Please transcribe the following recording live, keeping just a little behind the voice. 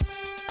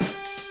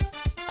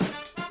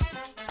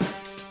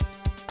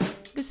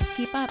This is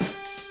Keep Up.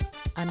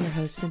 I'm your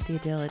host, Cynthia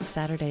Dill. It's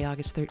Saturday,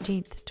 August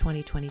 13th,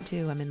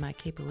 2022. I'm in my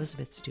Cape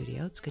Elizabeth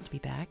studio. It's good to be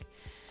back.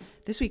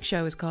 This week's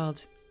show is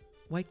called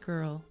White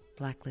Girl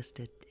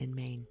Blacklisted in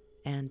Maine,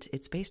 and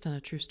it's based on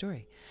a true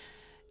story.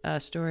 A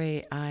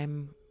story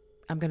I'm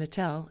going to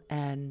tell,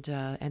 and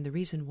the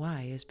reason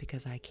why is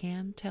because I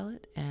can tell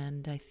it,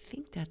 and I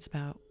think that's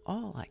about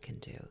all I can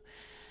do.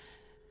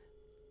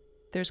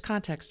 There's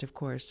context, of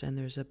course, and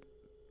there's a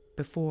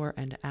before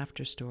and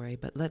after story,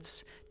 but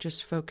let's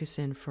just focus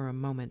in for a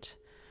moment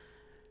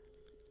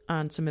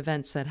on some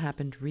events that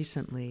happened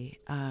recently.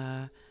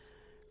 A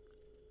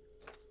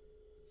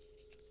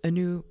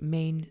new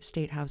Maine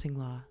state housing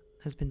law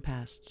has been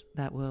passed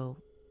that will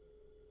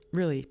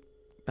really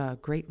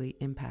greatly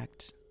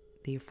impact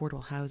the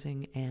affordable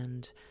housing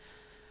and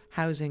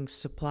housing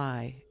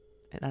supply.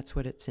 That's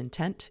what its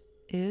intent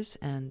is,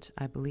 and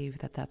I believe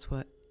that that's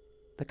what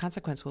the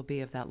consequence will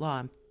be of that law.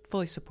 I'm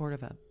fully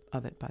supportive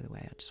of it, by the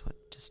way. I just want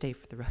to say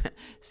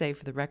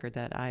for the record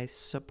that I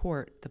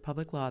support the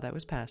public law that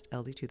was passed,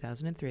 LD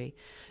 2003,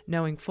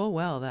 knowing full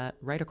well that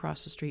right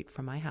across the street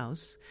from my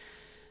house,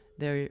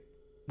 there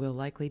will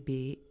likely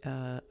be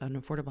an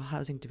affordable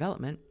housing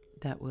development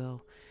that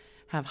will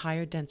have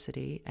higher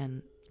density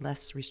and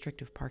less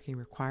restrictive parking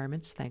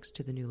requirements thanks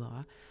to the new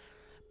law,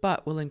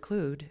 but will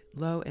include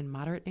low and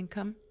moderate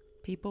income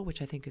people,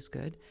 which I think is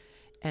good,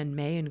 and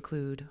may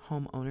include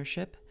home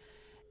ownership.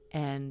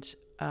 And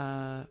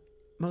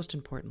most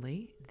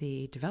importantly,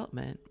 the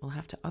development will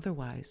have to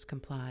otherwise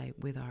comply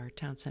with our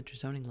town center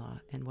zoning law.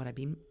 And what I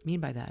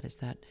mean by that is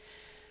that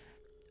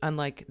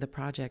unlike the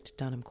project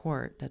Dunham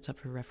Court that's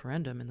up for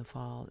referendum in the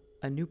fall,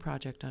 a new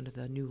project under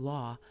the new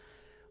law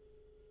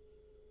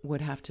would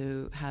have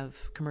to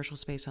have commercial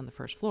space on the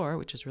first floor,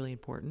 which is really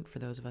important for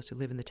those of us who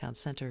live in the town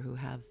center who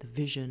have the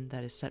vision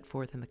that is set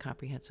forth in the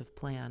comprehensive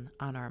plan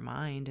on our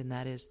mind, and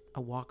that is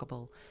a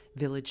walkable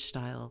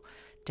village-style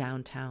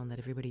downtown that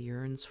everybody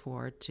yearns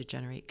for to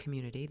generate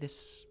community.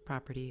 This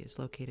property is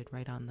located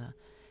right on the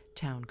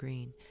town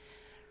green.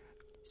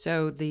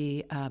 So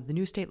the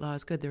new state law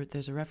is good.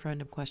 There's a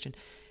referendum question,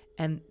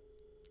 and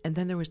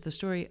then there was the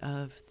story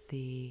of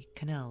the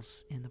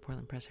canals in the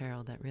Portland Press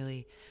Herald that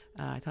really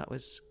I thought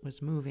was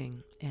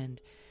moving,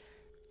 and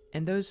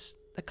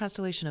the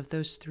constellation of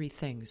those three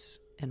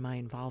things and my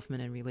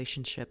involvement and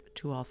relationship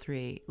to all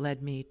three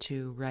led me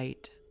to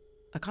write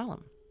a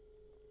column.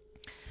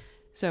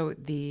 So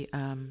the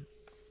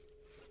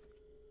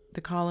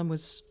column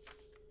was,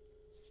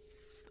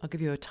 I'll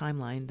give you a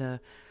timeline.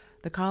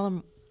 The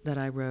column that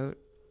I wrote,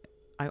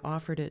 I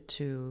offered it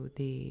to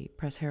the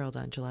Press Herald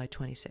on July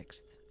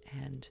 26th.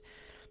 And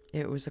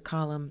it was a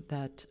column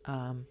that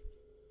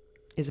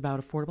is about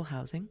affordable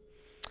housing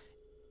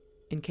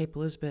in Cape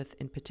Elizabeth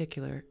in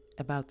particular,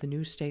 about the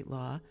new state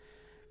law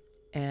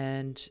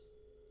and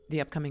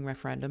the upcoming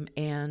referendum,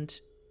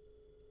 and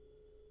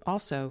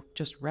also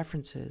just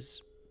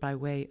references by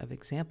way of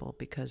example,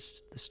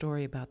 because the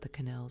story about the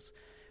canals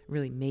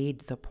really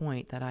made the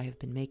point that I have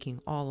been making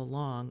all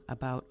along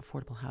about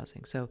affordable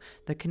housing. So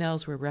the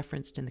canals were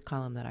referenced in the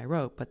column that I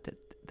wrote, but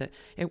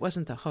it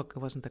wasn't the hook, it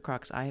wasn't the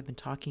crux. I have been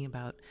talking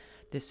about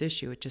this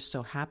issue. It just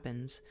so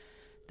happens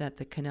that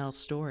the canal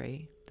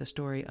story, the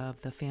story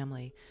of the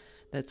family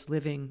that's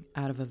living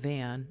out of a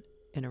van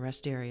in a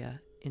rest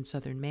area in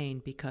southern Maine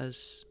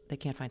because they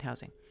can't find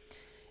housing.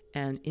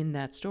 And in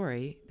that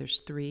story, there's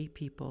three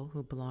people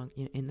who belong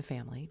in the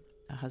family,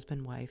 a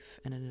husband,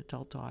 wife, and an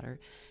adult daughter.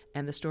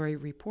 And the story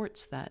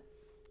reports that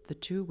the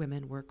two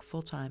women work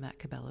full-time at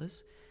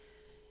Cabela's,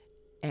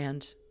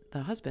 and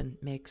the husband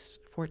makes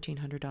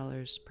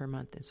 $1,400 per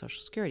month in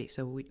Social Security.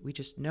 So we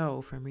just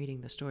know from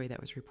reading the story that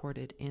was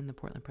reported in the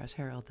Portland Press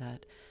Herald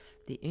that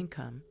the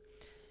income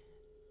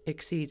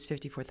exceeds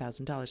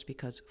 $54,000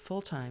 because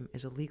full-time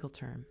is a legal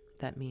term.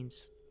 That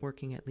means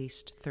working at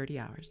least 30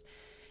 hours.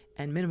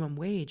 And minimum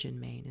wage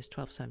in Maine is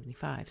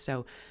 $12.75.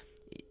 So,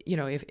 you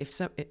know,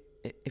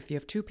 if you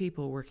have two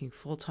people working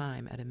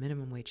full-time at a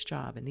minimum wage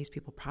job, and these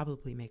people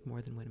probably make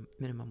more than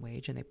minimum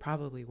wage, and they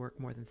probably work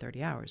more than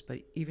 30 hours, but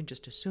even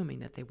just assuming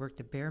that they work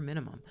the bare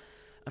minimum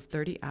of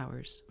 30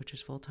 hours, which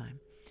is full-time,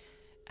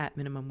 at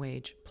minimum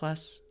wage,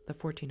 plus the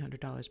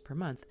 $1,400 per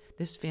month,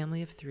 this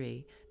family of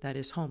three that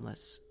is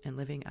homeless and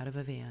living out of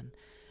a van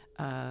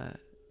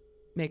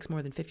makes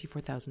more than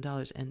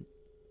 $54,000. And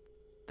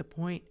the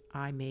point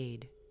I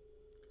made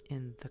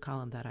in the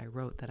column that I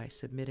wrote that I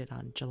submitted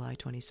on July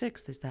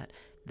 26th is that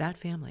that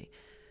family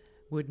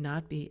would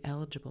not be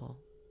eligible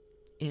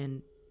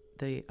in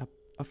the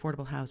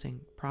affordable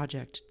housing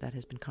project that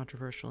has been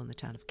controversial in the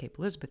town of Cape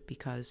Elizabeth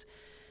because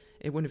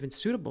it wouldn't have been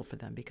suitable for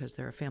them because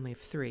they're a family of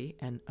three,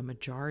 and a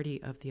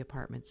majority of the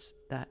apartments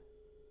that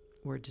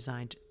were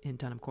designed in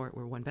Dunham Court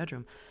were one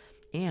bedroom,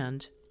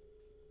 and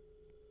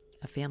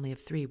a family of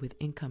three with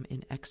income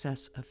in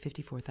excess of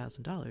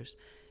 $54,000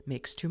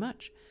 makes too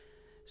much.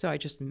 So I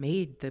just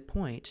made the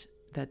point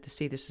that,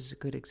 this is a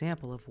good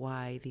example of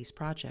why these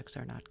projects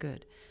are not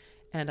good.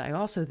 And I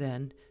also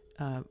then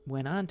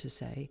went on to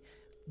say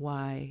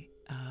why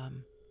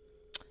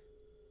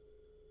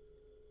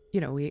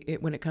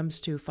when it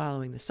comes to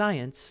following the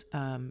science,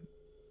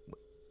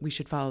 we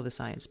should follow the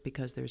science,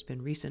 because there's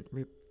been recent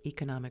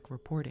economic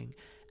reporting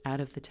out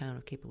of the town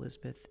of Cape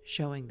Elizabeth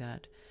showing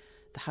that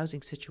the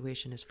housing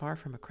situation is far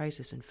from a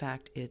crisis. In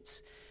fact,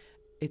 it's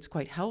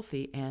quite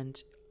healthy,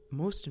 and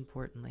most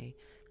importantly,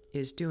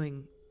 is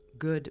doing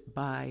good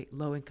by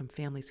low-income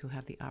families who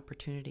have the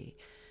opportunity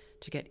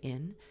to get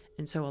in.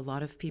 And so a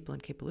lot of people in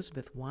Cape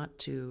Elizabeth want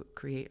to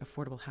create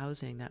affordable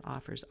housing that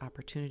offers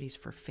opportunities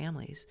for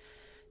families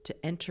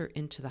to enter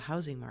into the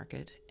housing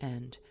market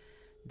and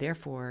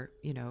therefore,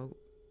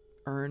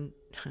 earn,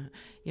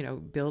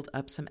 build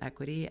up some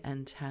equity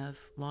and have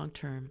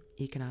long-term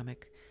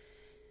economic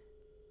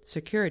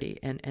security.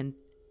 And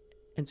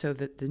so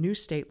the new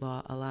state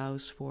law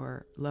allows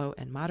for low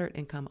and moderate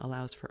income,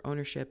 allows for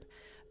ownership.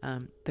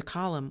 The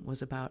column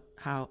was about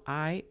how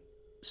I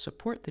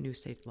support the new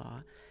state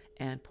law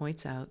and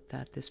points out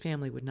that this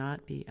family would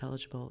not be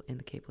eligible in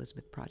the Cape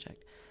Elizabeth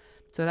project.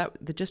 So that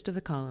the gist of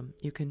the column.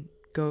 You can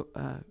go.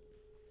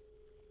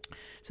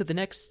 So the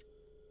next,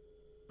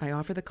 I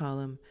offer the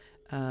column.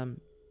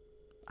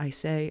 I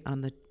say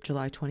on the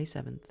July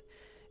 27th,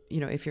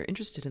 if you're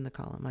interested in the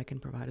column, I can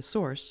provide a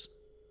source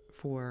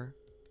for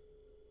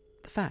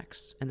the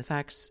facts. And the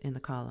facts in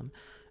the column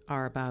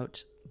are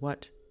about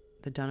what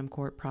the Dunham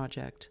Court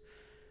project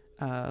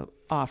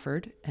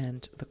offered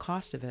and the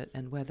cost of it,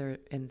 and whether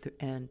and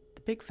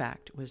the big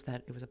fact was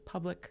that it was a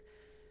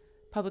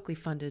publicly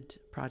funded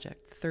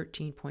project,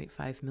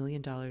 $13.5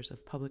 million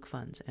of public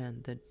funds,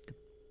 and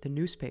the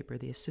newspaper,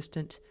 the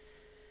assistant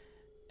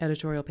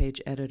editorial page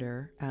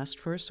editor, asked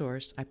for a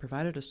source. I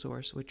provided a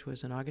source, which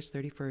was an August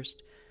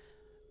 31st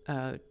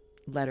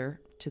letter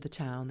to the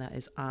town that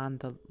is on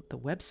the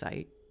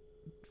website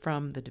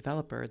from the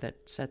developer that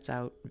sets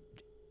out,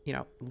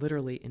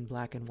 literally in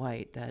black and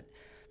white, that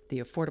the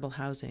affordable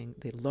housing,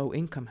 the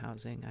low-income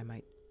housing,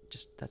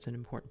 that's an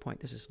important point.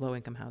 This is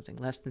low-income housing,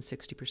 less than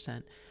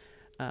 60%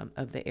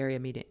 of the area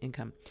median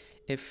income.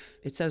 If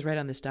it says right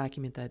on this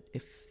document that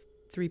if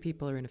 3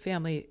 people are in a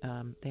family,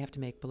 they have to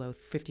make below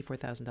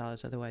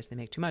 $54,000, otherwise they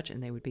make too much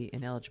and they would be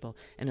ineligible.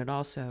 And it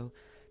also,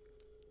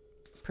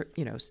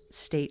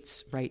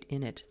 states right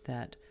in it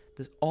that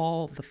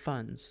all the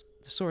funds,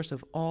 the source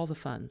of all the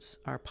funds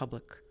are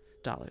public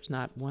dollars,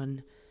 not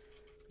one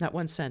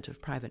cent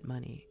of private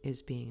money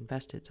is being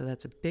invested. So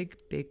that's a big,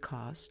 big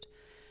cost.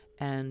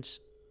 And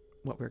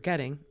what we're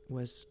getting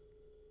was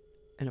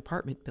an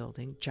apartment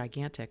building,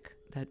 gigantic,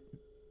 that,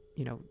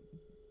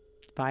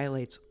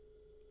 violates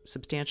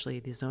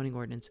substantially the zoning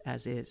ordinance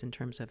as is, in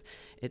terms of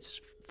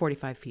it's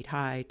 45 feet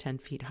high, 10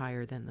 feet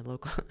higher than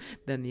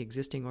than the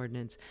existing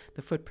ordinance.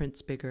 The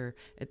footprint's bigger.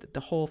 The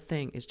whole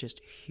thing is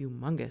just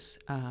humongous.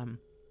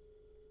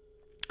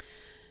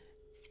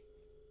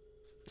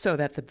 So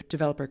that the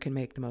developer can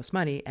make the most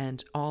money,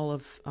 and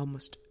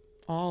almost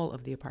all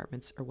of the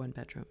apartments are 1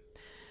 bedroom.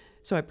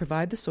 So I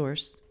provide the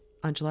source.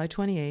 On July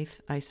 28th,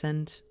 I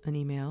send an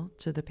email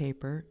to the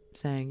paper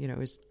saying,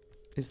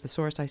 is the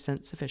source I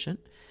sent sufficient?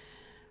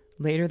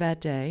 Later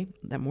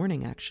that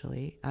morning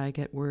actually, I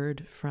get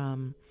word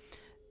from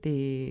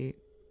the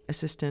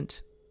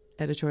assistant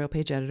editorial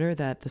page editor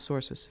that the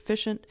source was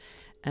sufficient,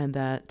 and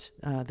that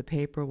the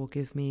paper will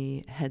give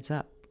me heads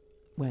up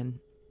when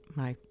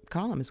my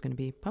column is going to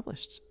be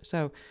published.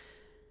 So,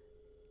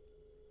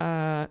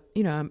 at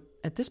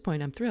this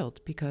point, I'm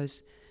thrilled,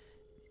 because,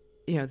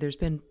 there's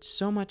been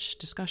so much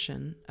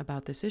discussion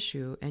about this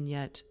issue, and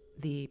yet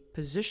the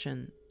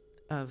position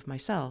of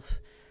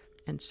myself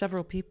and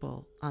several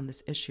people on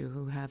this issue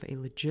who have a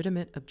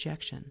legitimate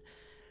objection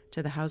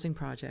to the housing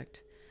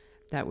project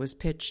that was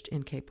pitched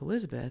in Cape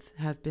Elizabeth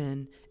have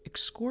been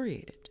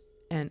excoriated.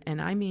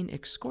 And I mean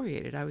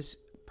excoriated. I was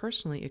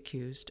personally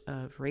accused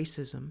of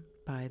racism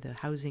by the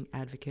housing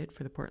advocate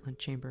for the Portland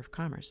Chamber of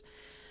Commerce.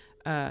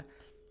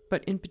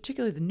 But in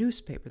particular, the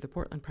newspaper, the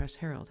Portland Press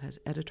Herald, has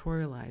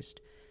editorialized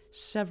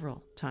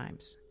several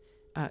times,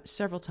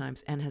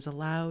 and has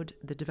allowed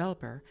the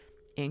developer,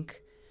 Inc.,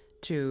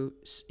 to,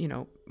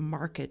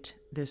 market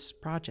this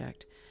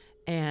project,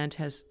 and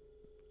has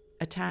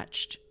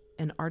attached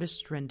an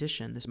artist's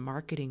rendition,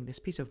 this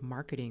piece of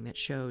marketing that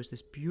shows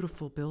this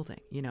beautiful building,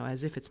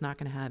 as if it's not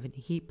going to have any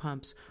heat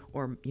pumps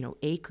or,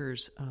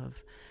 acres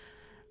of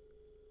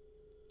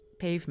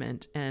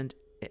pavement, and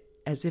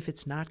as if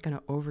it's not going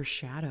to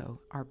overshadow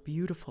our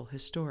beautiful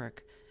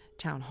historic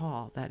town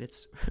hall that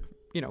it's,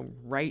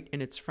 right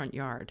in its front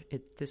yard.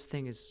 This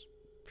thing is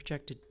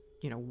projected,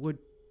 would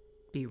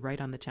be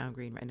right on the town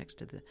green, right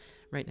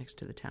next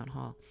to the town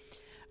hall.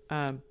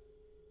 I'm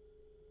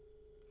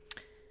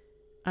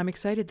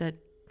excited that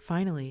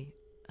finally,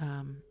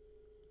 the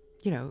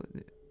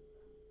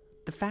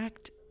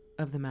fact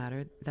of the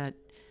matter that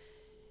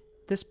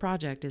this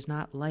project is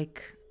not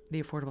like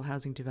the affordable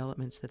housing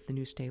developments that the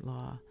new state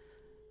law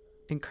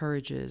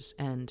encourages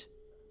and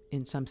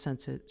in some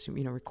sense it,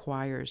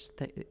 requires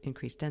the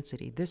increased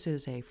density. This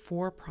is a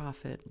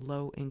for-profit,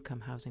 low-income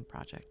housing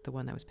project, the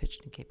one that was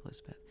pitched in Cape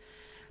Elizabeth.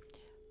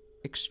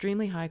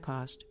 Extremely high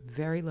cost,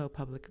 very low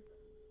public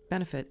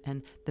benefit.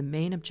 And the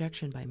main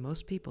objection by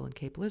most people in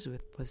Cape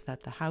Elizabeth was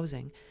that the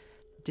housing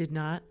did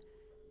not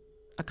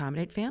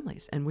accommodate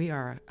families. And we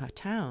are a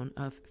town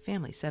of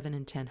families. 7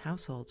 in 10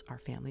 households are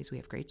families. We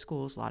have great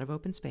schools, a lot of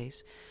open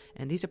space.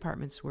 And these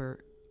apartments were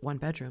 1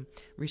 bedroom,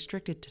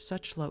 restricted to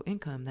such low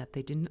income that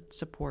they didn't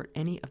support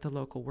any of the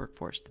local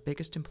workforce. The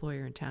biggest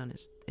employer in town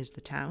is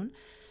the town,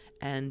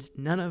 and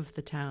none of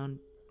the town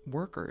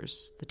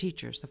workers, the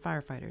teachers, the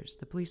firefighters,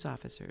 the police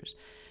officers,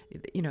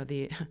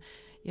 the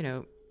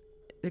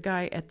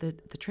guy at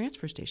the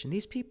transfer station,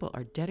 these people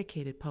are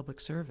dedicated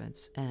public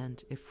servants.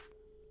 And if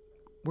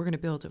we're going to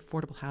build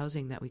affordable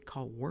housing that we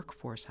call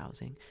workforce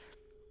housing,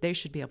 they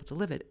should be able to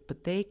live it,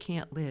 but they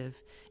can't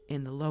live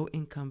in the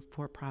low-income,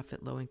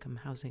 for-profit, low-income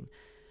housing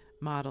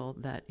model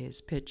that is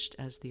pitched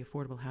as the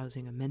affordable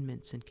housing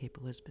amendments in Cape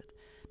Elizabeth,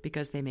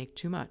 because they make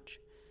too much.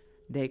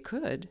 They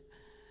could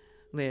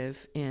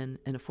live in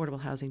an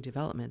affordable housing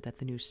development that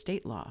the new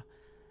state law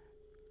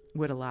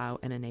would allow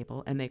and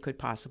enable, and they could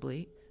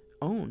possibly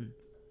own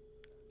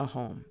a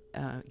home,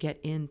 get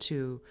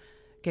into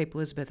Cape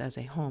Elizabeth as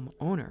a home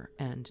owner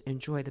and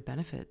enjoy the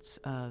benefits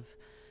of,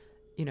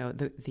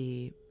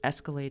 the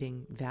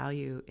escalating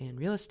value in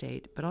real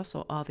estate, but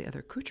also all the other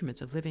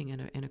accoutrements of living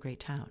in a great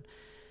town.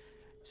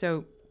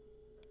 So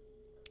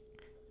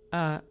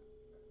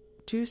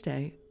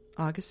Tuesday,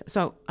 August.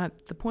 So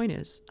the point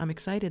is, I'm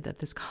excited that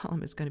this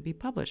column is going to be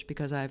published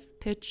because I've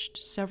pitched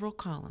several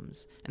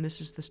columns, and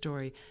this is the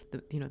story,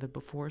 the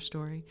before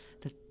story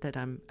that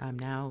I'm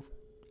now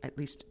at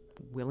least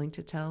willing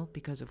to tell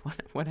because of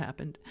what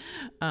happened.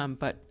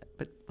 But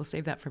we'll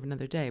save that for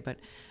another day. But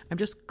I'm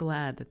just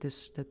glad that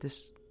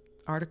this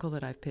article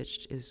that I've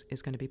pitched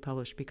is going to be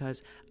published,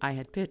 because I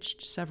had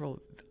pitched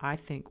several, I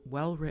think,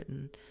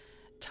 well-written,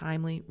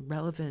 timely,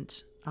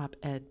 relevant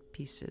op-ed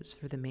pieces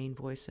for the Maine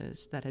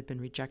Voices that had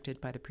been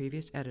rejected by the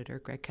previous editor,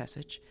 Greg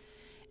Kesich.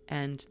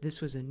 And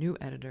this was a new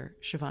editor,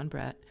 Siobhan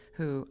Brett,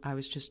 who I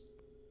was just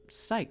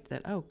psyched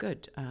that, oh,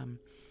 good,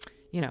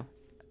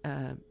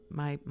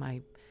 my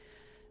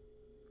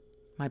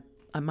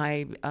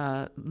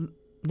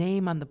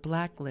name on the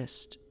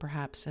blacklist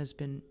perhaps has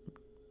been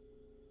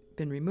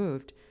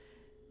removed.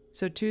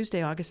 So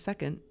Tuesday, August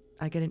 2nd,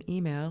 I get an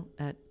email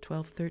at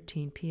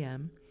 12:13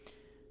 p.m.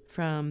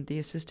 from the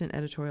assistant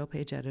editorial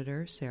page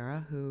editor,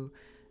 Sarah, who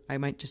I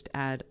might just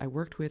add I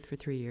worked with for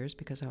 3 years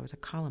because I was a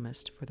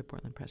columnist for the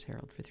Portland Press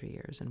Herald for 3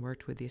 years, and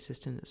worked with the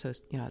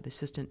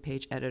assistant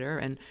page editor,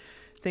 and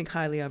think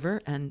highly of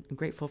her and I'm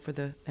grateful for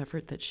the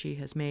effort that she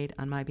has made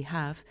on my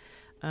behalf.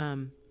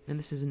 And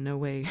this is in no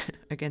way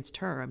against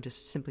her. I'm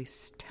just simply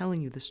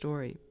telling you the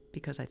story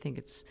because I think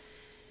it's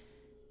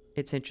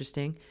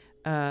interesting.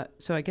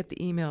 So I get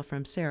the email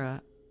from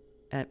Sarah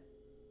at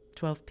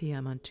 12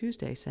 p.m. on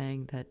Tuesday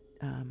saying that,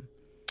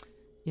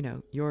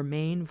 your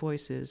Maine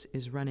Voices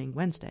is running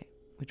Wednesday,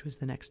 which was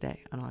the next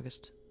day on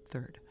August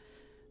 3rd.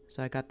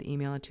 So I got the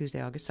email on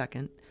Tuesday, August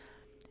 2nd.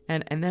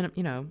 And then,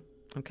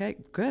 okay,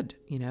 good,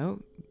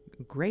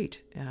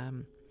 great.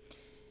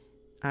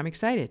 I'm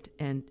excited.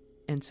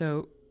 And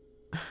so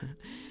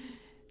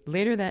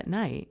later that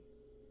night,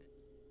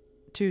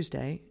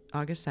 Tuesday,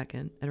 August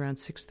 2nd, at around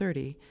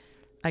 6:30,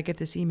 I get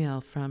this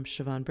email from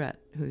Siobhan Brett,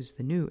 who's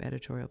the new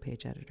editorial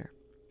page editor.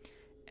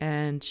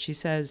 And she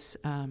says,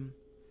 I'll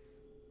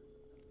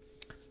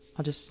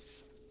just,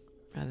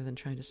 rather than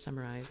trying to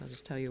summarize, I'll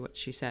just tell you what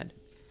she said.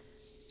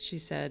 She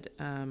said,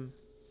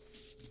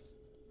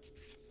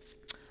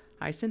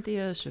 hi,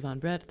 Cynthia,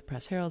 Siobhan Brett, the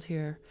Press Herald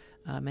here.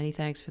 Many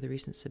thanks for the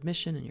recent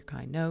submission and your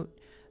kind note.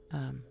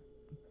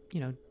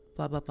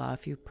 Blah, blah, blah, a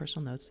few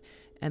personal notes.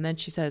 And then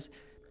she says,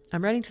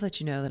 I'm writing to let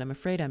you know that I'm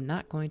afraid I'm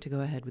not going to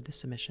go ahead with the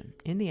submission.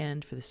 In the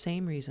end, for the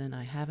same reason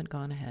I haven't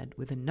gone ahead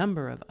with a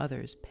number of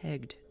others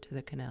pegged to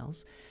the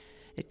canals,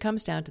 it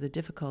comes down to the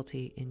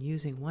difficulty in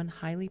using one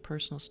highly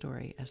personal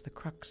story as the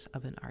crux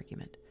of an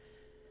argument.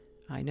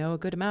 I know a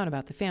good amount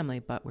about the family,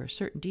 but where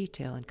certain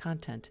detail and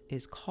content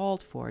is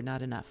called for,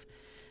 not enough.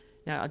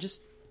 Now, I'll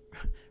just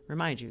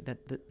remind you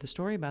that the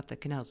story about the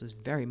canals was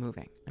very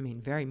moving. I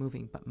mean, very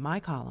moving. But my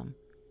column,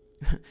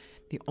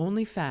 the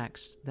only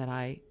facts that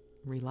I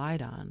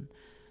relied on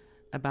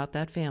about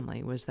that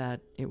family was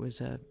that it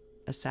was a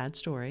sad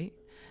story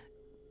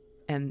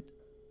and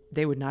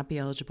they would not be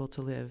eligible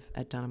to live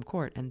at Dunham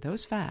Court. And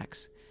those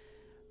facts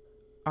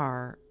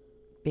are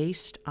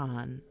based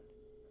on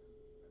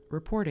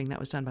reporting that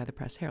was done by the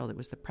Press Herald. It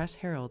was the Press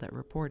Herald that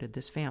reported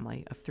this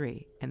family of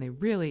 3. And they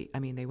really,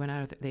 they went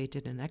out of they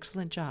did an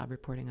excellent job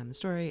reporting on the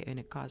story, and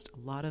it caused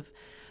a lot of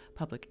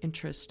public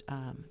interest.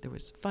 There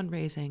was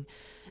fundraising.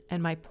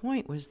 And my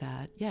point was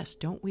that, yes,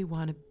 don't we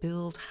want to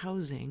build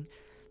housing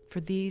for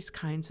these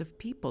kinds of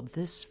people?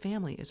 This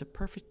family is a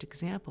perfect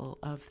example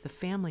of the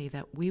family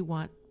that we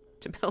want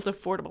to build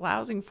affordable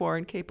housing for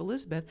in Cape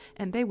Elizabeth,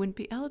 and they wouldn't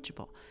be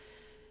eligible.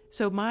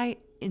 So my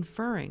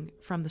inferring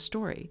from the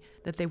story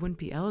that they wouldn't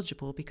be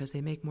eligible because they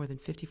make more than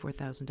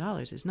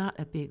 $54,000 is not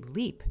a big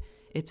leap.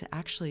 It's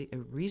actually a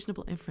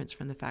reasonable inference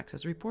from the facts I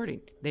was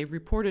reporting. They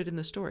reported in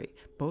the story,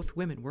 both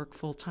women work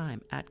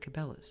full-time at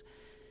Cabela's.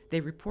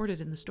 They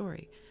reported in the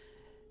story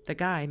the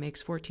guy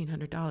makes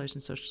 $1,400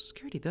 in Social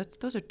Security.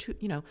 Those are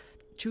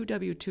two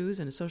W-2s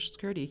and a Social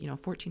Security,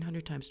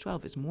 1,400 times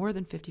 12 is more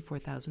than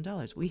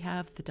 $54,000. We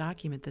have the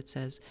document that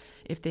says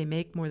if they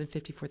make more than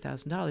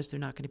 $54,000, they're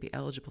not going to be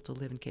eligible to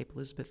live in Cape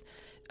Elizabeth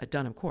at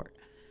Dunham Court.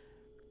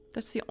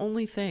 That's the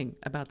only thing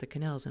about the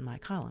Cannells in my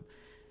column.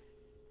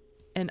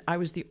 And I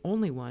was the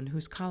only one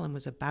whose column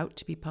was about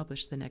to be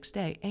published the next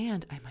day.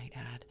 And I might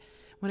add,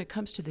 when it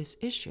comes to this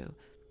issue,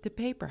 the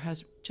paper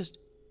has just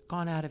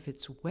gone out of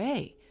its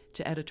way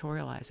to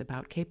editorialize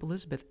about Cape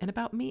Elizabeth and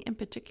about me in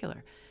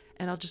particular.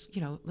 And I'll just,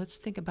 let's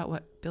think about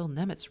what Bill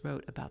Nemitz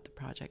wrote about the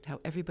project, how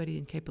everybody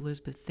in Cape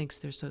Elizabeth thinks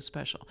they're so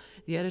special.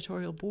 The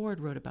editorial board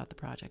wrote about the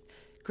project.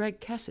 Greg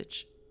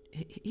Kesich,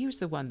 he was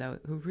the one, though,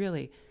 who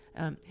really,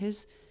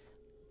 his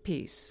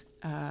piece,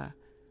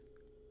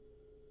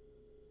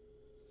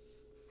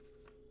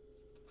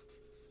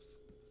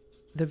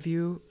 The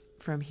View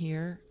from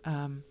Here,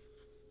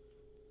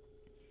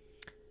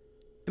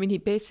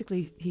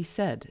 he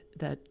said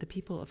that the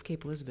people of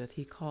Cape Elizabeth,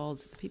 he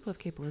called the people of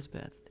Cape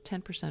Elizabeth,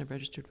 10% of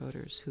registered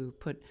voters who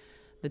put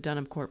the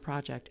Dunham Court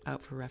project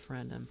out for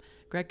referendum,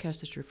 Greg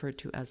Kesich referred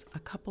to as a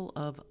couple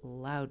of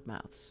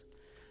loudmouths.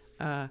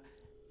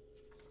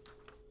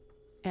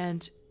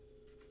 And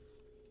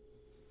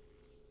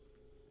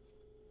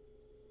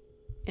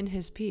in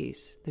his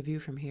piece, The View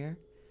from Here,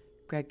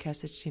 Greg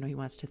Kesich, he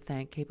wants to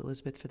thank Cape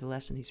Elizabeth for the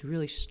lesson. He's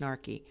really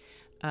snarky.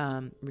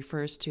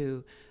 Refers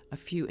to a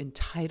few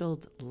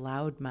entitled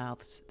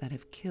loudmouths that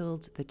have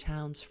killed the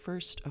town's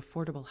first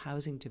affordable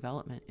housing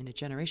development in a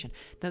generation.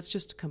 That's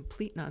just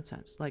complete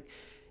nonsense. Like,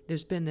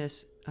 there's been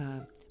this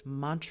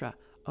mantra,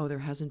 there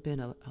hasn't been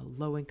a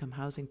low-income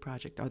housing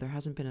project, or there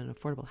hasn't been an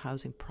affordable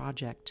housing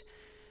project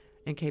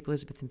in Cape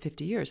Elizabeth in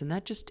 50 years. And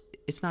that just,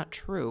 it's not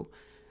true.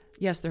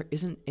 Yes, there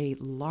isn't a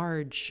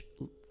large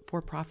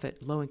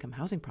for-profit low-income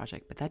housing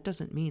project, but that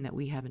doesn't mean that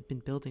we haven't been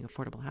building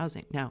affordable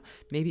housing. Now,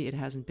 maybe it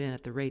hasn't been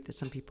at the rate that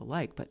some people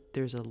like, but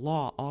there's a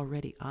law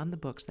already on the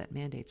books that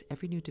mandates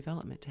every new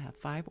development to have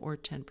 5 or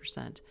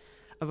 10%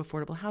 of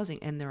affordable housing.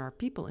 And there are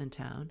people in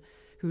town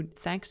who,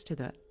 thanks to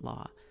that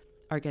law,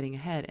 are getting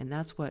ahead, and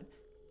that's what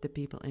the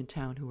people in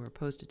town who are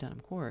opposed to Dunham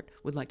Court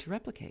would like to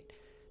replicate,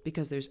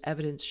 because there's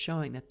evidence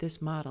showing that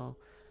this model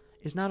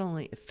is not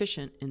only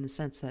efficient in the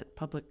sense that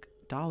public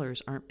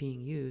dollars aren't being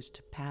used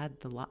to pad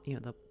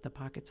the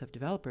pockets of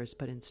developers,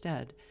 but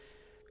instead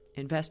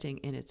investing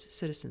in its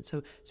citizens.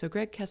 So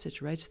Greg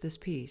Kesich writes this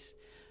piece.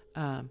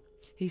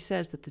 He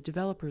says that the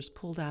developers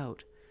pulled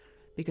out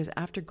because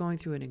after going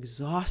through an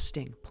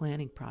exhausting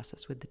planning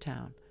process with the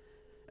town.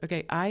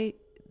 Okay,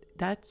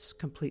 that's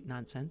complete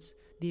nonsense.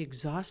 The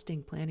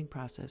exhausting planning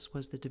process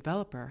was the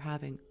developer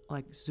having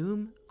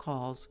Zoom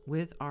calls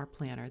with our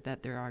planner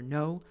that there are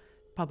no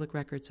public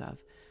records of.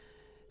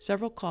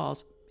 Several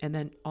calls. And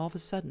then all of a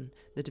sudden,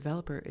 the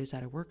developer is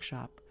at a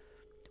workshop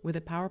with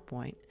a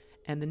PowerPoint,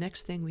 and the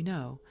next thing we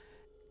know,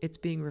 it's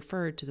being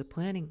referred to the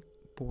planning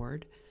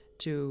board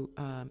to,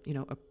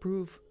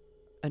 approve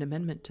an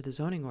amendment to the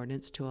zoning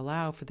ordinance to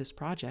allow for this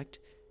project.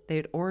 They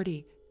had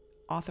already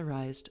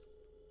authorized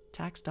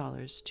tax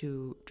dollars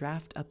to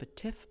draft up a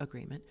TIF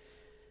agreement.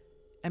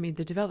 I mean,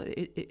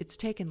 it's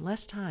taken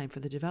less time for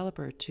the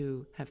developer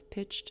to have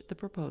pitched the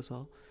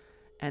proposal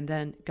and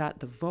then got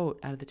the vote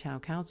out of the town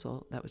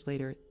council that was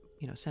later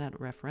sent out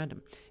a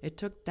referendum. It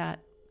took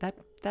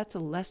that's a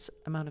less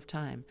amount of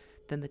time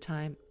than the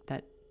time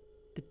that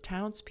the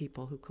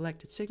townspeople who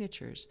collected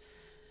signatures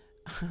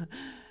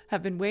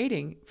have been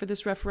waiting for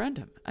this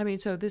referendum. I mean,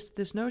 so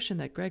this notion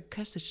that Greg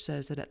Kesich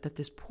says that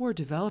this poor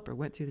developer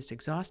went through this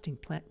exhausting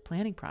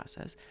planning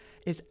process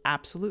is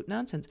absolute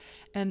nonsense.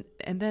 And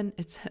then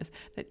it says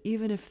that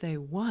even if they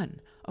won,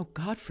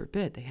 God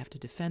forbid, they have to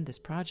defend this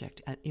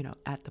project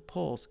at the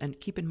polls. And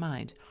keep in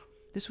mind,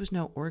 this was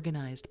no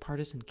organized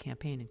partisan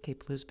campaign in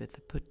Cape Elizabeth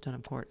that put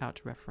Dunham Court out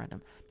to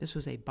referendum. This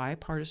was a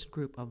bipartisan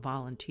group of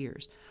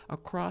volunteers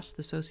across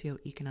the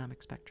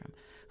socioeconomic spectrum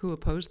who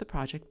opposed the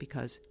project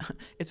because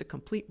it's a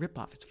complete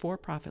ripoff. It's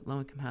for-profit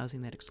low-income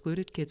housing that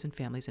excluded kids and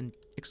families and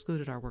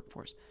excluded our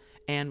workforce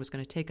and was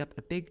going to take up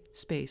a big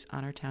space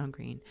on our town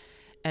green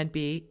and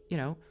be,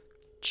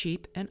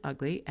 cheap and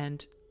ugly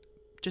and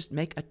just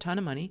make a ton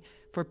of money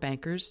for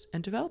bankers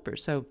and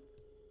developers. So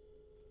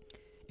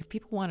if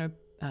people want to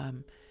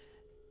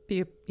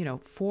be,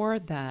 for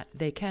that,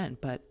 they can,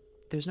 but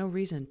there's no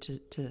reason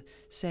to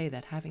say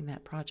that having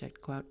that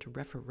project go out to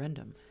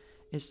referendum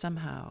is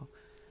somehow,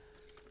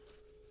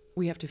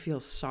 we have to feel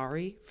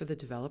sorry for the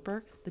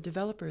developer. The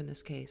developer in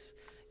this case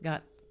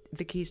got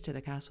the keys to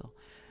the castle.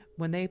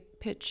 When they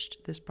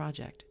pitched this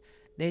project,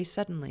 they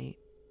suddenly,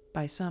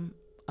 by some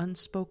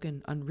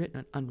unspoken,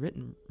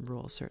 unwritten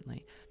rule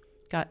certainly,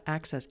 got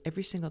access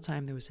every single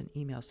time there was an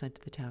email sent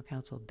to the town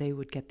council. They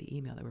would get the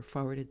email. They were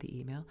forwarded the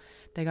email.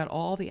 They got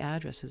all the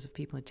addresses of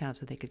people in town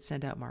so they could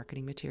send out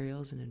marketing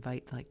materials and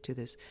invite to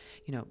this,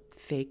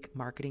 fake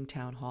marketing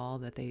town hall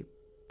that they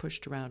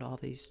pushed around all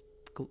these,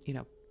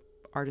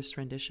 artist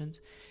renditions.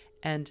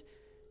 And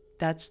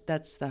that's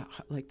the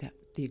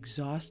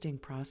exhausting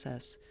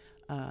process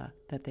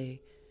that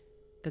they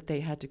that they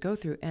had to go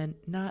through, and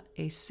not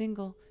a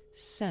single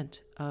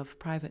cent of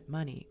private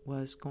money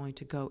was going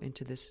to go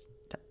into this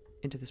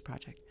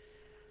project.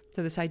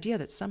 So this idea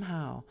that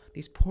somehow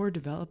these poor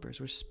developers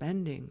were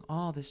spending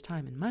all this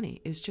time and money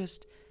is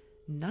just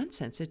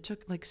nonsense. It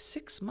took like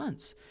 6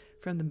 months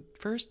from the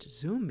first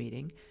Zoom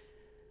meeting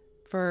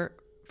for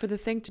the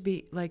thing to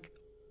be like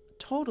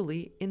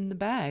totally in the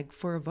bag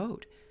for a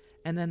vote.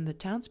 And then the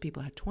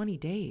townspeople had 20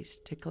 days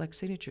to collect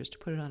signatures to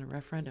put it on a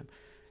referendum.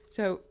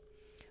 So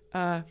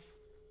the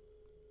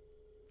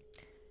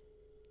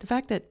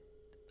fact that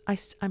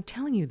I'm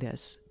telling you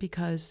this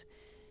because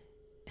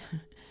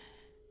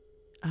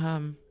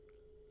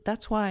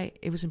that's why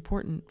it was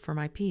important for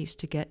my piece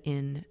to get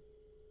in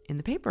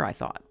the paper, I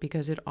thought,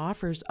 because it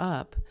offers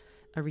up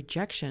a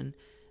rejection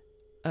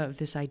of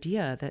this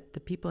idea that the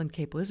people in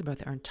Cape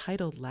Elizabeth are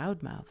entitled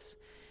loudmouths.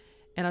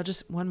 And I'll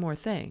just, one more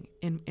thing.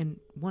 In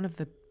one of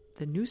the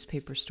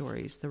newspaper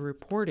stories, the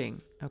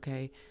reporting,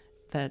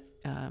 that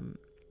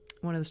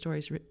one of the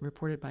stories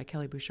reported by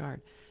Kelly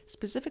Bouchard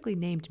specifically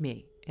named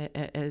me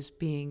as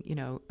being,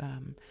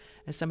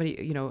 as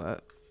somebody,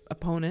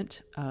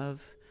 opponent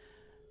of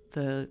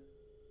the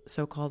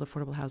so-called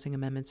affordable housing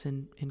amendments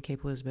in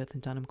Cape Elizabeth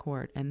and Dunham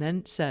Court, and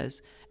then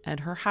says,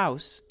 and her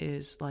house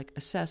is like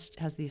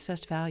has the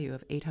assessed value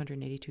of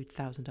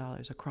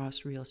 $882,000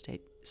 across real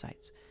estate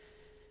sites.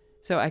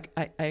 So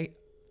I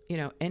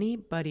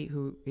anybody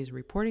who is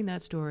reporting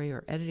that story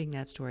or editing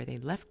that story, they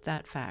left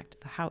that fact,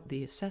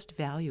 the assessed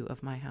value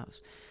of my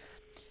house,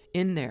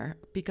 in there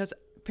because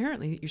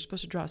apparently you're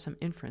supposed to draw some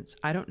inference.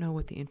 I don't know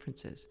what the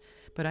inference is,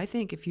 but I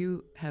think if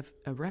you have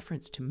a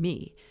reference to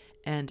me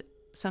and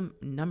some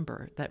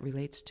number that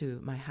relates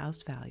to my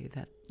house value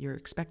that you're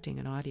expecting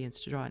an audience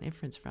to draw an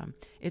inference from,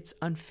 it's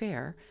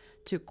unfair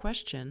to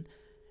question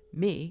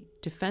me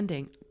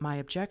defending my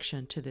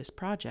objection to this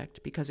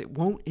project because it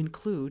won't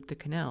include the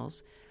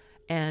canals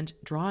and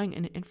drawing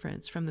an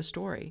inference from the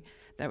story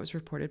that was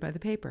reported by the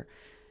paper.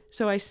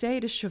 So I say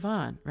to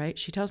Siobhan, right?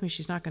 She tells me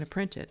she's not going to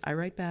print it. I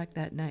write back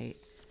that night.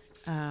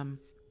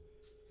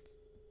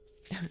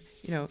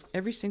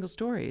 Every single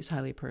story is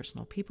highly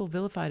personal. People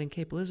vilified in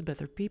Cape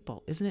Elizabeth are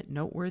people. Isn't it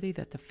noteworthy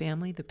that the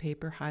family the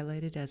paper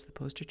highlighted as the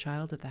poster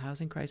child of the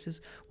housing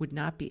crisis would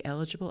not be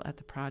eligible at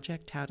the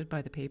project touted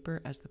by the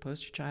paper as the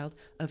poster child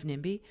of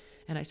NIMBY?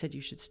 And I said,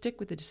 you should stick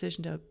with the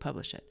decision to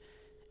publish it.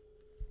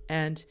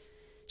 And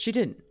she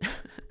didn't.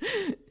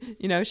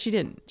 She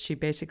didn't. She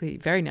basically,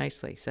 very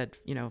nicely said,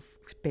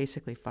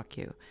 basically, fuck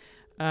you.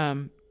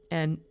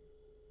 And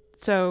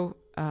so,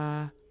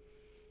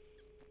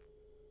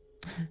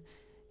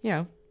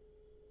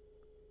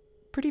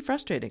 pretty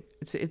frustrating.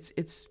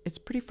 It's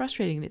pretty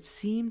frustrating. And it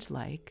seemed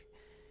like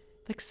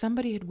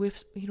somebody had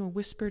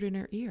whispered in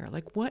her ear,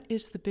 like, what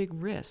is the big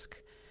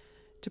risk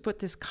to put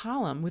this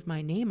column with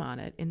my name on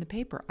it in the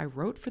paper? I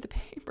wrote for the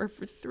paper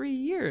for 3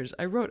 years.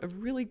 I wrote a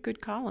really good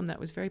column that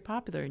was very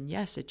popular. And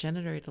yes, it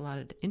generated a lot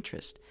of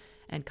interest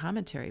and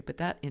commentary, but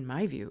that, in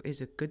my view, is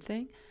a good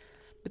thing.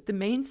 But the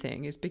main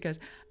thing is because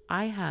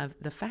I have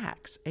the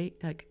facts, a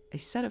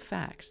set of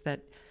facts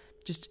that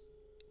just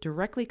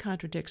directly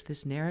contradicts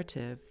this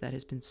narrative that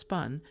has been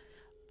spun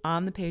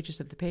on the pages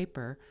of the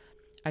paper.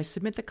 I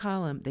submit the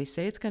column, they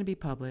say it's going to be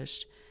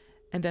published,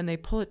 and then they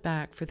pull it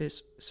back for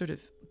this sort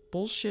of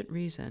bullshit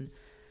reason.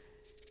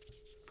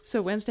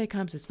 So Wednesday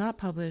comes, it's not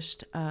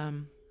published.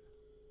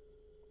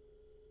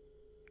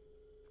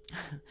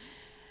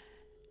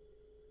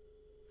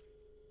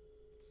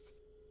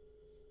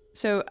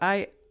 So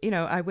I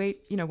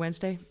wait,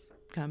 Wednesday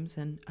comes,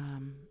 and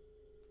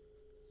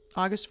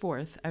August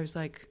 4th, I was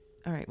like,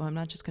 all right, well, I'm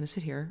not just going to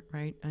sit here,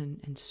 right,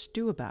 and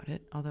stew about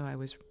it, although I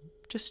was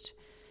just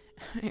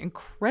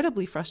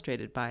incredibly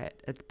frustrated by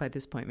it by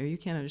this point. Maybe you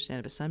can't understand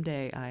it, but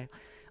someday I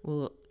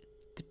will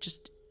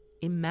just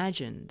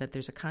imagine that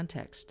there's a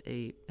context,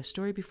 a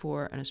story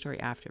before and a story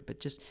after, but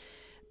just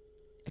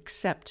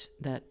accept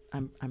that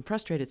I'm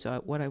frustrated.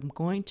 So what I'm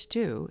going to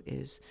do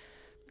is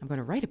I'm going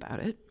to write about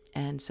it.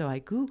 And so I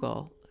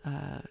Google,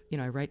 I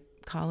write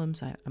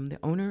columns. I'm the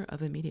owner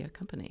of a media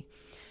company,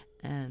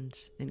 and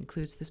it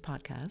includes this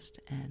podcast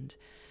and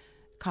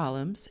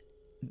columns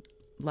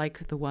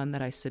like the one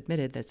that I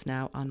submitted that's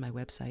now on my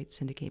website,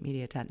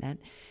 syndicatemedia.net.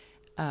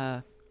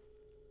 And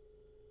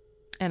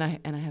I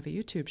have a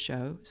YouTube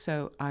show.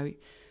 So I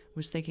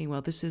was thinking,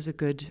 well, this is a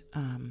good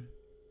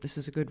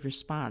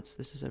response.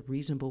 This is a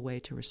reasonable way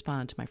to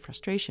respond to my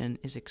frustration,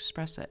 is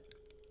express it.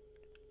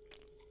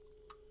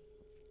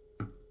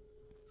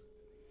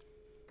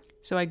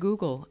 So I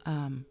Google,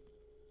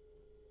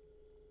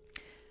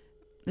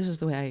 this is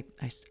the way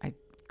I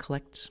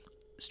collect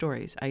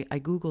stories. I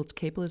Googled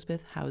Cape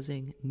Elizabeth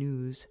Housing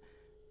News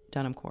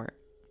Dunham Court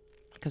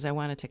because I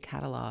wanted to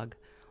catalog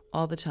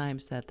all the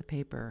times that the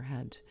paper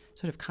had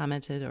sort of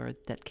commented or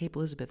that Cape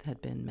Elizabeth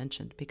had been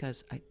mentioned,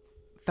 because I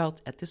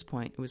felt at this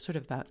point it was sort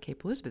of about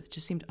Cape Elizabeth. It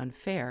just seemed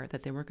unfair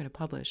that they weren't going to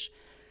publish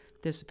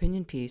this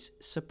opinion piece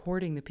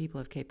supporting the people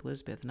of Cape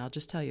Elizabeth. And I'll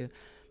just tell you,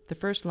 the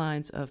first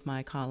lines of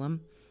my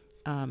column,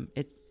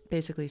 it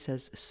basically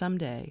says,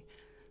 someday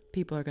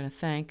people are going to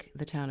thank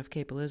the town of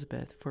Cape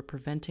Elizabeth for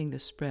preventing the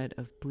spread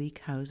of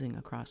bleak housing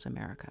across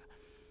America.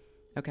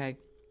 Okay?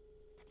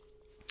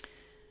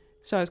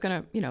 So I was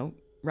going to,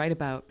 write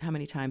about how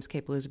many times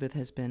Cape Elizabeth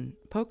has been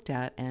poked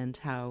at and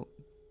how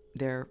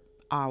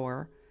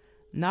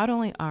not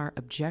only our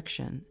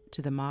objection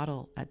to the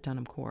model at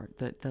Dunham Court,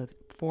 the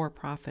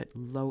for-profit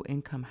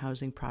low-income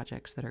housing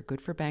projects that are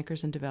good for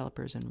bankers and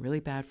developers and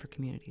really bad for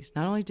communities.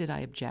 Not only did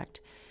I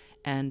object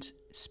and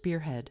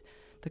spearhead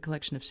the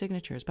collection of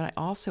signatures, but I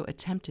also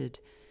attempted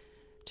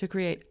to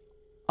create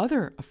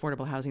other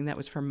affordable housing that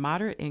was for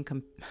moderate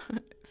income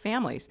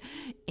families.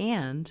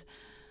 And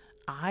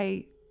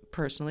I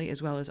personally,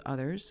 as well as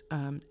others,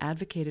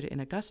 advocated in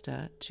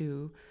Augusta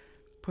to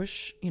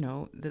push,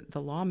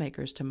 the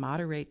lawmakers to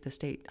moderate the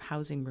state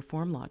housing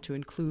reform law to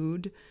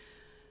include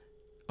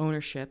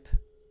ownership,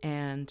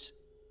 and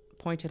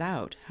pointed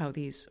out how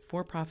these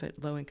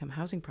for-profit low-income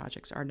housing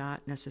projects are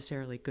not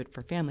necessarily good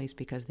for families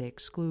because they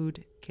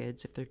exclude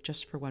kids if they're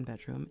just for one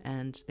bedroom,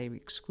 and they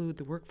exclude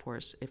the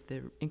workforce if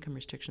the income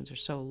restrictions are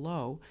so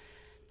low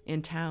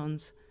in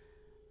towns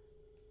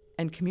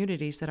and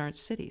communities that aren't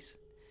cities.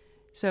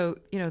 So,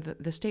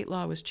 the state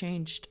law was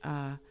changed,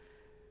 and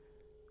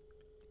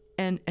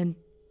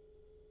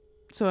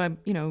so I'm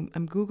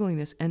Googling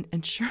this,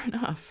 and sure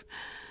enough,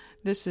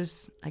 this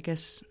is, I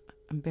guess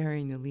I'm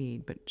burying the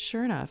lead, but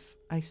sure enough,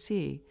 I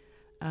see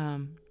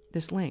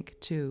this link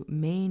to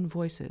Maine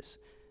Voices,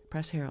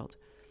 Press Herald.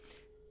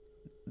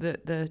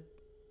 The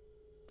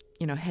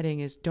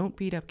heading is "Don't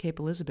Beat Up Cape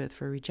Elizabeth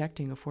for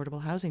Rejecting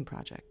Affordable Housing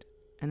Project,"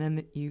 and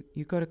then you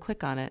go to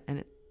click on it,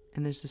 and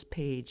there's this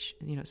page,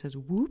 and it says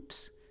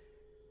 "Whoops."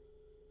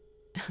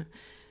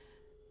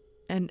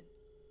 and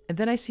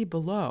then I see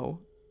below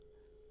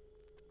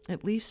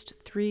at least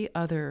 3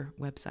 other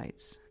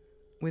websites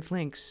with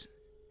links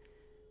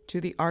to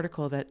the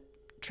article that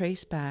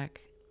trace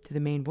back to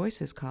the Maine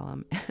Voices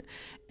column.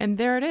 And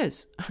there it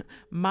is.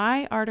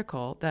 My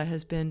article that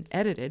has been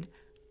edited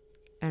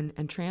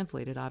and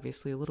translated,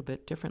 obviously, a little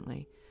bit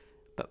differently.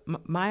 But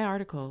my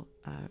article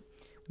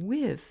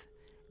with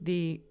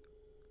the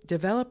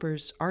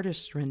developer's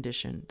artist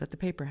rendition that the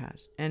paper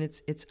has. And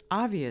it's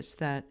obvious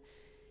that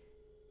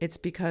it's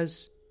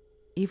because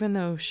even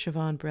though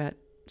Siobhan Brett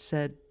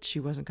said she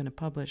wasn't going to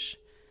publish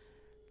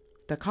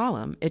the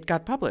column, it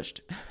got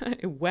published.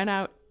 It went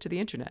out to the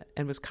internet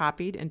and was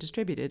copied and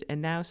distributed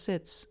and now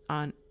sits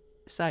on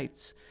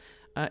sites,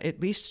 at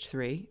least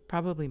 3,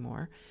 probably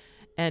more.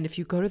 And if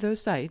you go to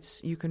those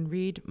sites, you can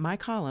read my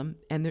column,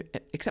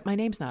 except my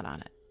name's not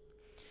on it.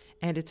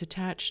 And it's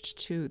attached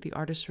to the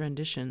artist's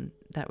rendition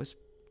that was,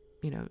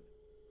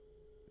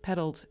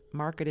 peddled,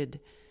 marketed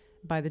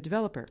by the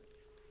developer.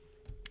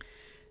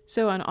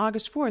 So on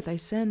August 4th, I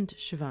send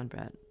Siobhan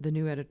Brett, the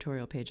new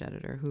editorial page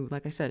editor, who,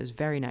 like I said, is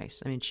very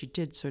nice. I mean, she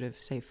did sort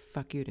of say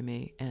fuck you to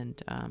me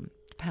and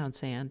pound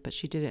sand, but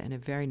she did it in a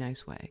very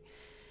nice way.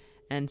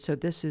 And so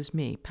this is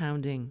me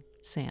pounding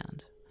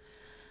sand.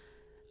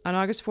 On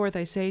August 4th,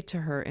 I say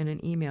to her in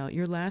an email,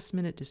 your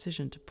last-minute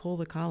decision to pull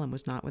the column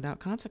was not without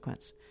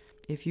consequence.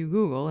 If you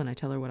Google, and I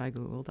tell her what I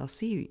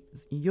Googled,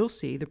 you'll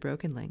see the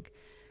broken link,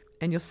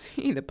 and you'll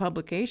see the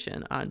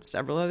publication on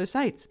several other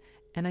sites.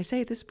 And I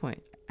say at this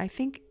point, I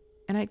think,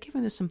 and I'd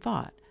given this some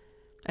thought,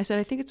 I said,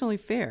 I think it's only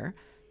fair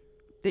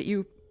that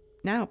you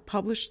now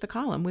publish the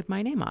column with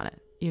my name on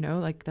it.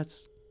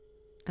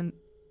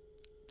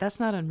 That's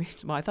not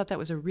unreasonable. I thought that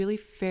was a really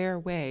fair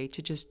way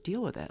to just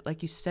deal with it.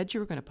 Like, you said you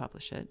were going to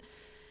publish it,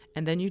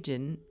 and then you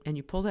didn't, and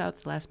you pulled it out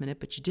at the last minute,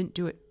 but you didn't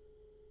do it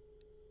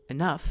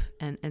enough,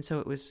 and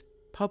so it was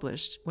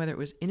published, whether it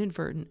was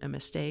inadvertent, a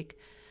mistake,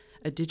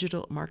 a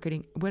digital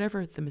marketing,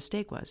 whatever the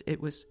mistake was,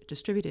 it was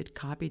distributed,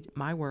 copied,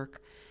 my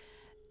work,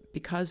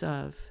 because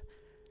of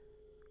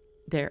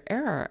their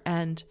error.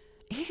 And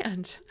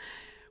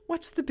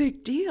what's the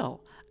big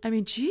deal? I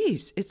mean,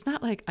 geez, it's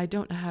not like I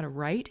don't know how to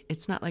write.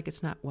 It's not like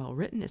it's not well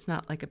written. It's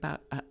not like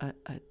about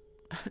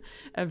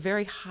a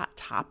very hot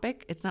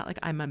topic. It's not like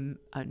I'm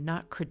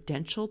not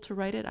credentialed to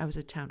write it. I was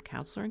a town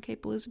councilor in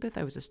Cape Elizabeth.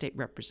 I was a state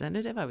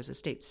representative. I was a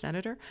state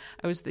senator.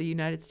 I was the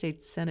United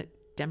States Senate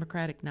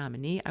Democratic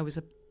nominee. I was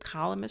a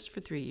columnist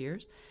for 3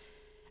 years.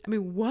 I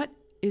mean, what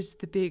is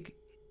the big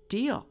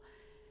deal?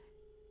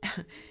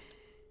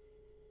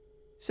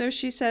 So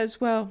she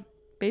says, well,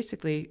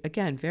 basically,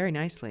 again, very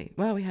nicely,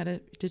 well, we had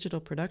a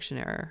digital production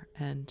error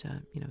and,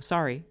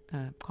 sorry,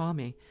 call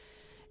me.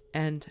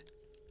 And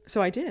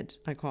so I did.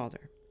 I called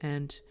her.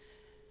 And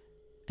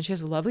she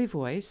has a lovely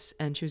voice,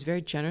 and she was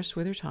very generous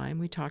with her time.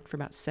 We talked for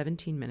about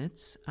 17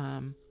 minutes.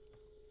 I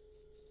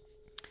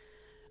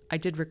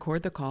did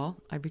record the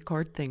call. I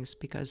record things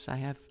because I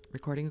have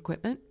recording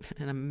equipment,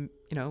 and I'm,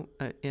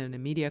 in a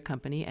media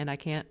company, and I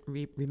can't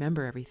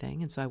remember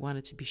everything. And so I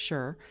wanted to be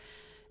sure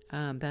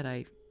that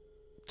I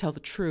tell the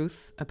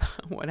truth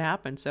about what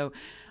happened. So,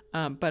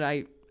 but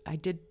I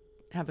did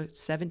have a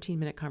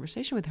 17-minute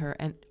conversation with her,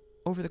 and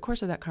over the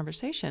course of that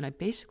conversation, I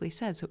basically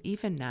said, so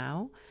even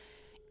now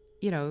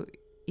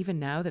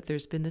that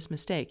there's been this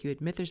mistake, you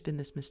admit there's been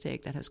this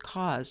mistake that has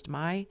caused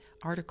my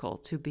article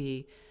to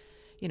be,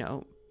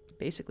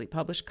 basically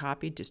published,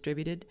 copied,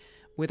 distributed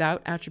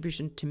without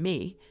attribution to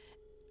me,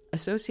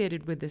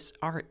 associated with this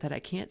art that I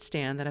can't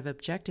stand, that I've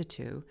objected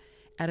to,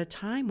 at a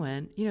time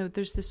when,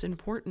 there's this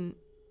important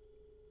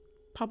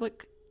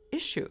public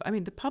issue. I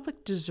mean, the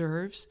public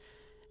deserves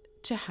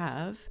to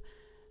have,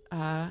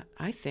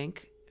 I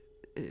think,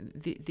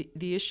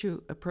 the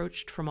issue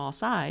approached from all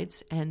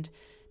sides, and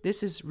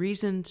this is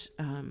reasoned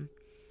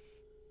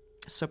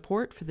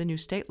support for the new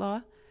state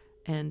law,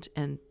 and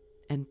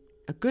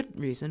a good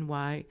reason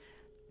why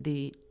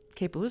the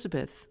Cape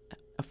Elizabeth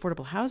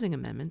affordable housing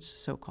amendments,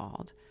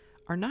 so-called,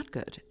 are not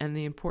good. And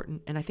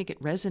I think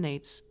it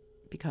resonates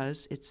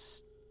because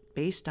it's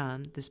based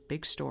on this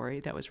big story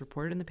that was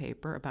reported in the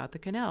paper about the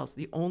canals.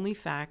 The only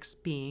facts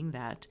being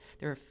that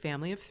they're a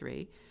family of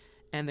 3,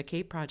 and the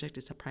Cape project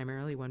is a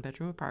primarily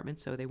one-bedroom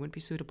apartment, so they wouldn't be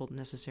suitable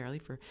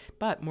necessarily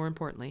but more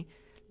importantly,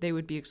 they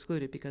would be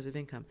excluded because of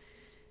income.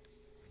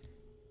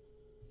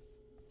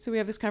 So we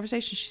have this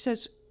conversation. She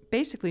says,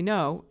 basically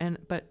no,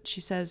 but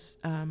she says,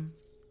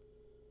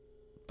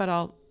 but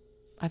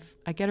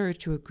I get her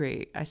to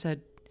agree. I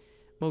said,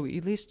 well,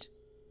 at least,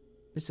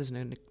 this isn't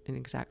an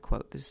exact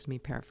quote, this is me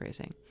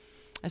paraphrasing.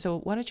 I said,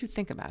 well, why don't you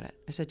think about it?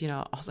 I said,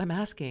 all I'm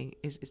asking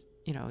is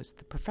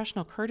the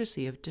professional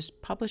courtesy of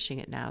just publishing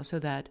it now so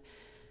that,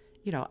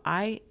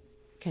 I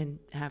can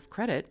have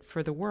credit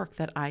for the work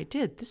that I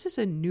did. This is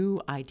a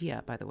new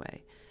idea, by the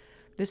way.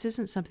 This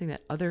isn't something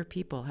that other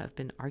people have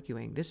been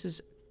arguing. This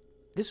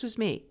was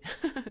me.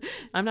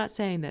 I'm not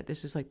saying that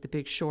this is like The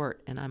Big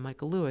Short and I'm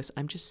Michael Lewis.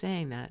 I'm just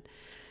saying that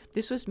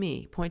this was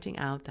me pointing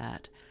out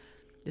that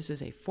this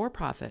is a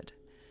for-profit,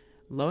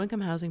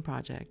 low-income housing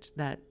project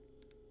that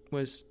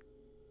was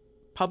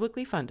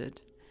publicly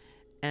funded,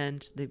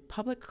 and the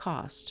public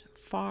cost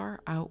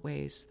far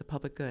outweighs the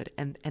public good.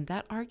 And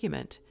that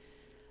argument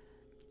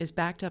is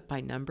backed up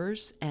by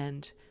numbers,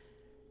 and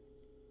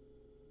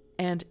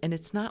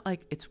it's not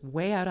like it's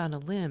way out on a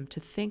limb to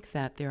think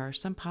that there are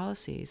some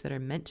policies that are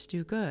meant to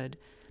do good,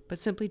 but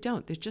simply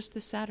don't. There's just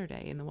this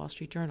Saturday in the Wall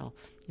Street Journal.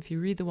 If you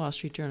read the Wall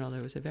Street Journal,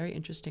 there was a very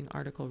interesting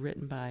article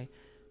written by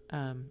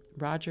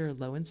Roger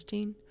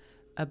Lowenstein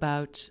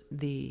about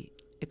the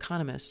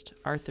economist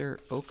Arthur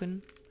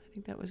Okun. I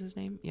think that was his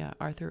name. Yeah,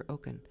 Arthur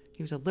Okun.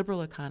 He was a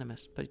liberal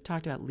economist, but he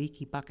talked about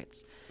leaky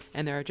buckets.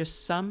 And there are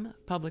just some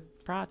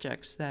public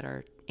projects that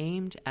are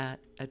aimed at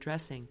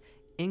addressing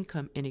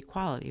income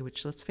inequality,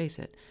 which, let's face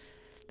it,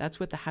 that's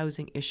what the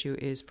housing issue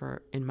is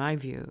for, in my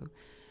view.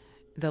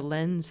 The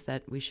lens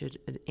that we should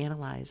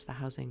analyze the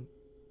housing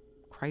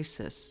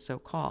crisis,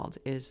 so-called,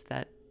 is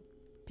that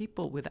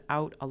people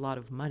without a lot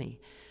of money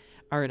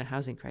are in a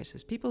housing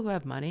crisis. People who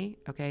have money,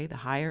 okay, the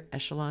higher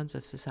echelons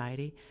of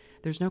society,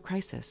 there's no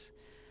crisis.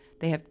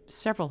 They have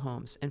several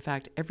homes. In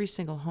fact, every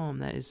single home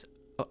that is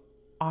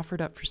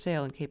offered up for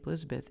sale in Cape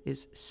Elizabeth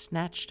is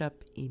snatched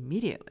up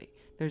immediately.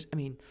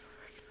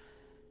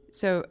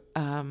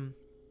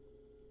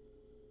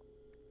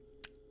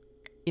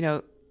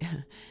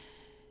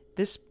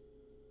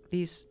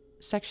 These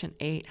Section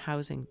 8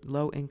 housing,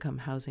 low-income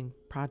housing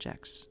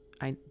projects,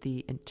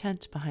 the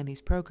intent behind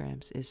these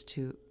programs is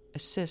to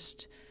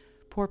assist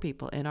poor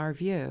people. In our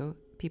view,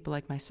 people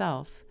like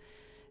myself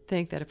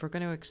think that if we're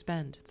going to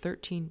expend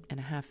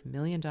 $13.5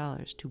 million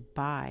to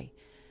buy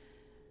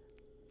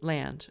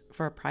land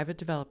for a private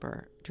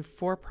developer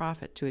for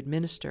profit to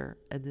administer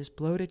this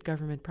bloated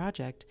government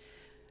project,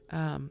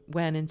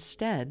 when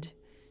instead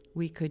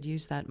we could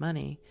use that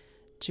money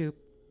to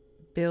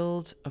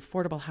build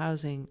affordable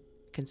housing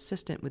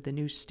consistent with the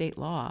new state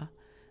law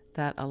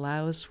that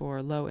allows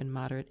for low and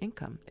moderate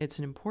income. It's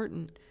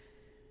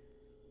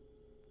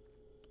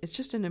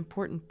just an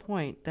important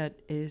point that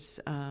is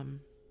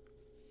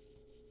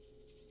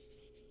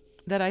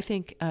that I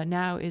think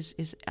now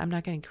is I'm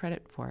not getting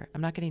credit for.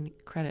 I'm not getting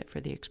credit for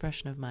the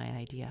expression of my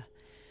idea.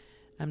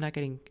 I'm not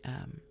getting,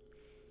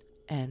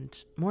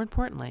 and more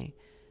importantly,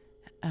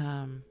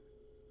 the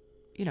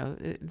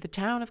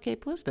town of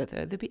Cape Elizabeth,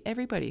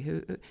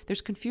 everybody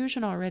there's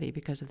confusion already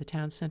because of the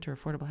town center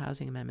affordable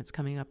housing amendments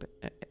coming up,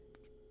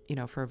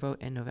 for a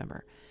vote in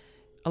November,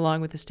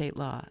 along with the state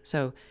law.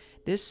 So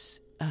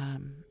this,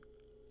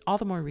 all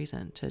the more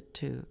reason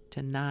to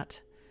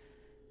not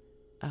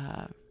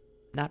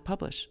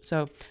publish.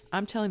 So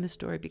I'm telling this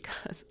story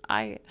because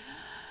I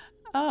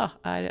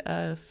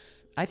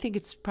think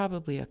it's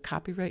probably a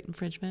copyright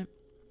infringement.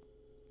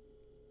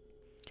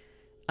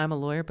 I'm a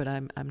lawyer, but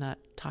I'm not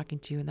talking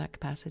to you in that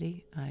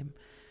capacity.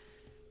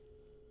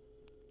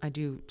 I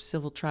do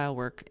civil trial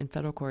work in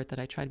federal court that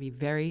I try to be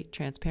very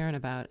transparent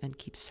about and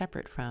keep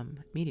separate from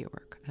media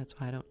work. That's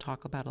why I don't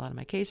talk about a lot of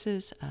my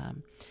cases.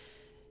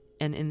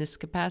 And in this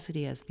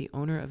capacity as the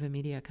owner of a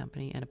media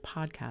company and a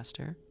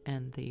podcaster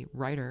and the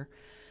writer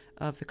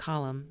of the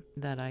column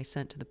that I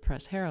sent to the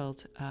Press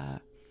Herald, I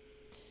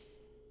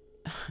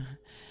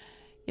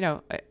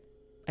don't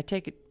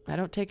take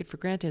it for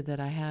granted that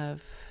I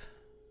have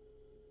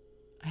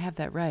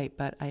that right,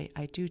 but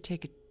I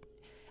take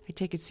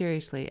it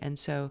seriously. And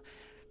so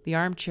the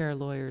armchair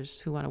lawyers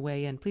who want to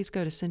weigh in, please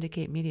go to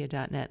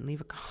syndicatemedia.net and leave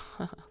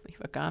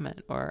a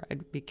comment, or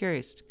I'd be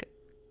curious.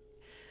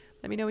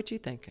 Let me know what you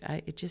think.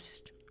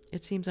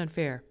 It seems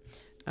unfair.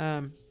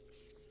 But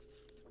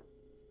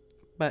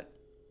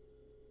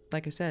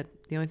like I said,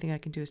 the only thing I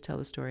can do is tell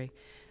the story.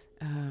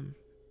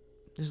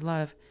 There's a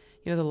lot of,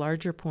 the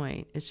larger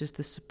point is just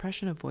the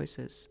suppression of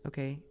voices.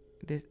 Okay.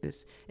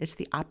 It's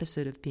the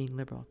opposite of being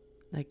liberal.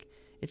 Like,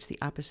 it's the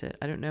opposite.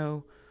 I don't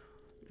know.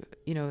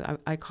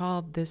 I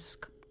called this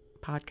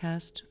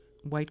podcast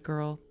White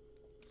Girl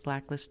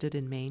Blacklisted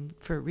in Maine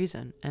for a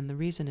reason. And the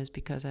reason is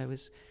because I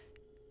was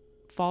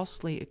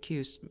falsely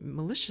accused,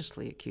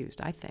 maliciously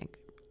accused, I think,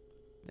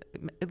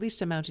 at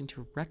least amounting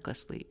to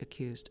recklessly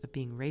accused of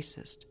being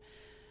racist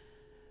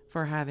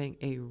for having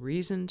a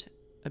reasoned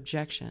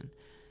objection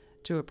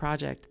to a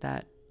project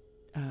that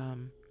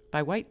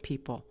by white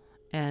people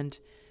and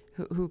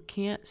who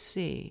can't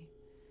see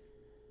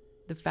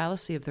the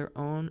fallacy of their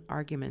own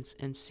arguments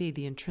and see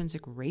the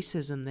intrinsic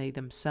racism they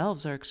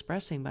themselves are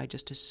expressing by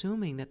just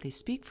assuming that they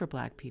speak for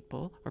Black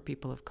people or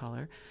people of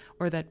color,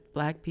 or that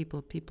Black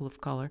people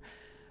of color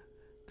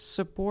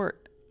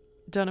support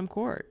Dunham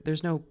Court.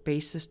 There's no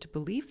basis to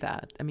believe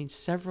that. I mean,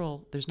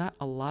 there's not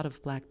a lot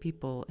of Black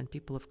people and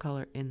people of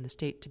color in the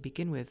state to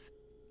begin with,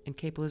 and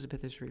Cape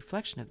Elizabeth is a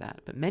reflection of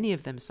that. But many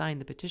of them signed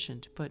the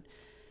petition to put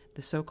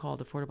the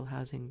so-called affordable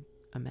housing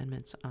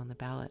amendments on the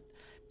ballot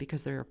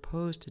because they're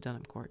opposed to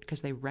Dunham Court,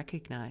 because they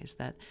recognize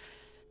that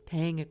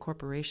paying a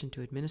corporation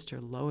to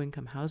administer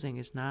low-income housing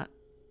is not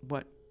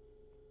what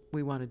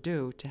we want to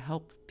do to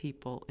help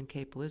people in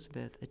Cape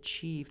Elizabeth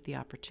achieve the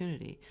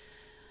opportunity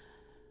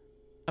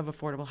of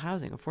affordable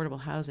housing. Affordable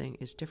housing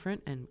is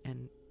different,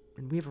 and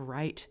we have a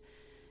right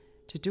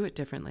to do it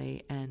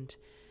differently, and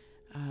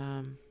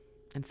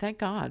thank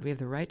God we have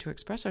the right to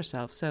express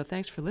ourselves. So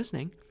thanks for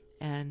listening,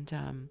 and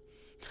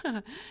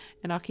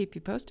and I'll keep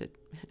you posted.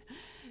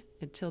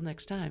 Until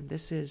next time,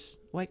 this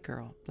is White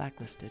Girl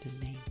Blacklisted in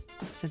Maine.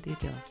 Cynthia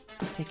Dill.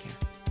 Take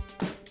care.